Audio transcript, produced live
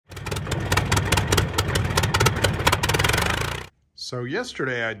So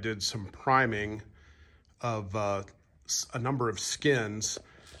yesterday I did some priming of a number of skins.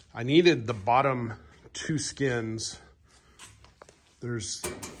 I needed the bottom two skins. There's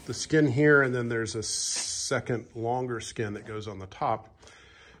the skin here, and then there's a second longer skin that goes on the top.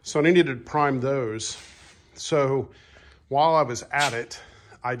 So I needed to prime those. So while I was at it,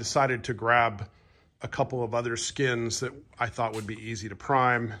 I decided to grab a couple of other skins that I thought would be easy to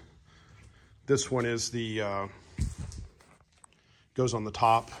prime. This one is the, goes on the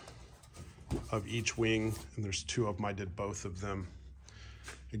top of each wing, and there's two of them. I did both of them.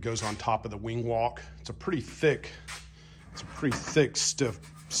 It goes on top of the wing walk. It's a pretty thick, stiff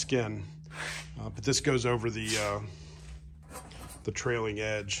skin, but this goes over the trailing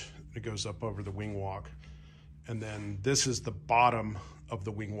edge. It goes up over the wing walk. And then this is the bottom of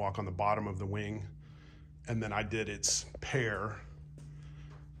the wing walk on the bottom of the wing. And then I did its pair.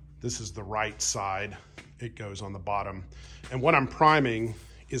 This is the right side. It goes on the bottom. And what I'm priming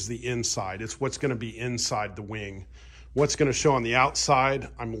is the inside. It's what's gonna be inside the wing. What's gonna show on the outside,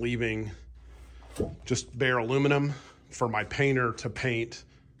 I'm leaving just bare aluminum for my painter to paint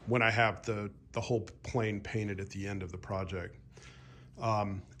when I have the whole plane painted at the end of the project.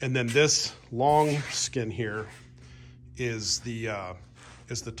 And then this long skin here is the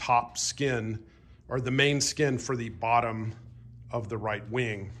top skin, or the main skin for the bottom of the right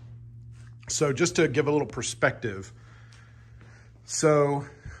wing. So just to give a little perspective, so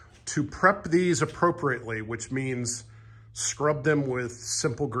to prep these appropriately, which means scrub them with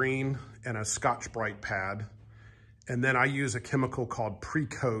simple green and a Scotch-Brite pad, and then I use a chemical called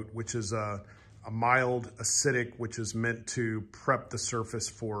pre-coat, which is a mild acidic, which is meant to prep the surface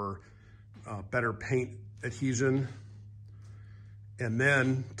for better paint adhesion, and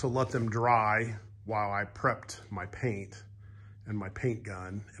then to let them dry while I prepped my paint and my paint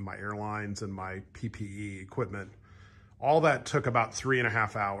gun and my airlines and my PPE equipment. All that took about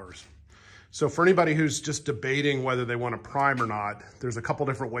 3.5 hours. So for anybody who's just debating whether they want to prime or not, there's a couple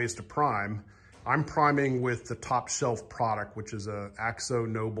different ways to prime. I'm priming with the top shelf product, which is a Axo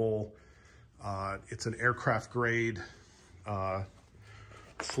Noble. It's an aircraft grade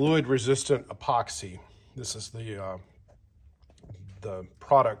fluid resistant epoxy. This is the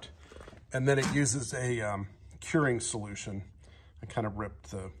product. And then it uses a curing solution. I kind of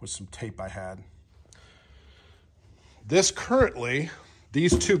ripped with some tape I had. This currently,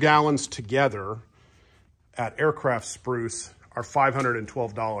 these 2 gallons together at Aircraft Spruce are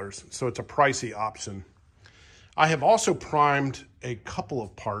 $512, so it's a pricey option. I have also primed a couple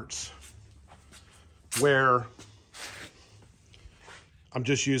of parts where I'm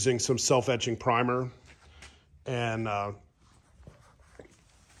just using some self-etching primer, and I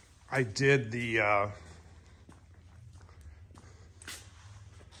did the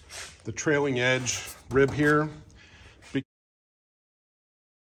trailing edge rib here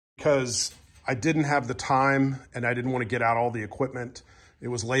because I didn't have the time and I didn't want to get out all the equipment. It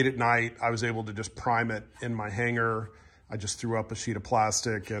was late at night. I was able to just prime it in my hangar. I just threw up a sheet of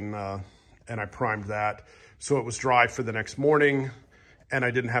plastic and I primed that. So it was dry for the next morning, and I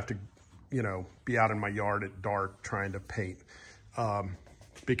didn't have to, be out in my yard at dark trying to paint.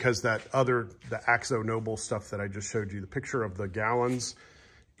 Because the Axo Noble stuff that I just showed you, the picture of the gallons,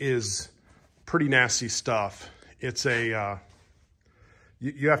 is pretty nasty stuff. It's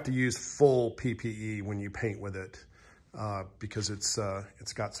you have to use full PPE when you paint with it because it's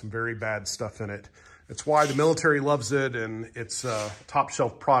got some very bad stuff in it. It's why the military loves it, and it's a top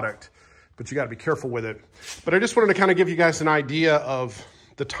shelf product, but you got to be careful with it. But I just wanted to kind of give you guys an idea of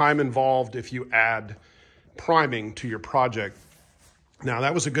the time involved if you add priming to your project. Now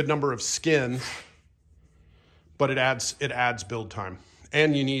that was a good number of skin, but it adds build time,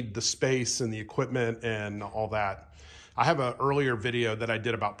 and you need the space and the equipment and all that. I have an earlier video that I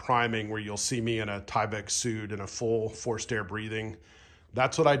did about priming where you'll see me in a Tyvek suit and a full forced air breathing.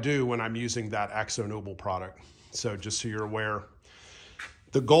 That's what I do when I'm using that Axo Noble product. So just so you're aware.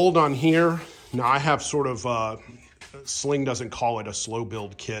 The gold on here, now I have sort of, Sling doesn't call it a slow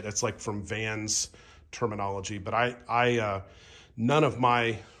build kit. It's like from Vans terminology, but none of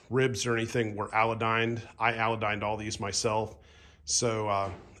my ribs or anything were allodyne. I allodyned all these myself.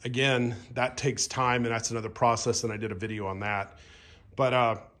 So again, that takes time, and that's another process, and I did a video on that. But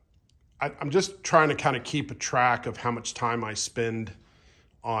I'm just trying to kind of keep a track of how much time I spend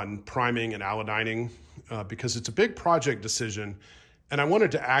on priming and allodyning because it's a big project decision. And I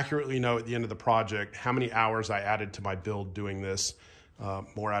wanted to accurately know at the end of the project how many hours I added to my build doing this,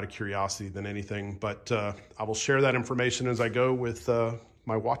 more out of curiosity than anything. But I will share that information as I go with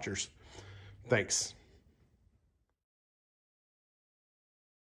my watchers. Thanks.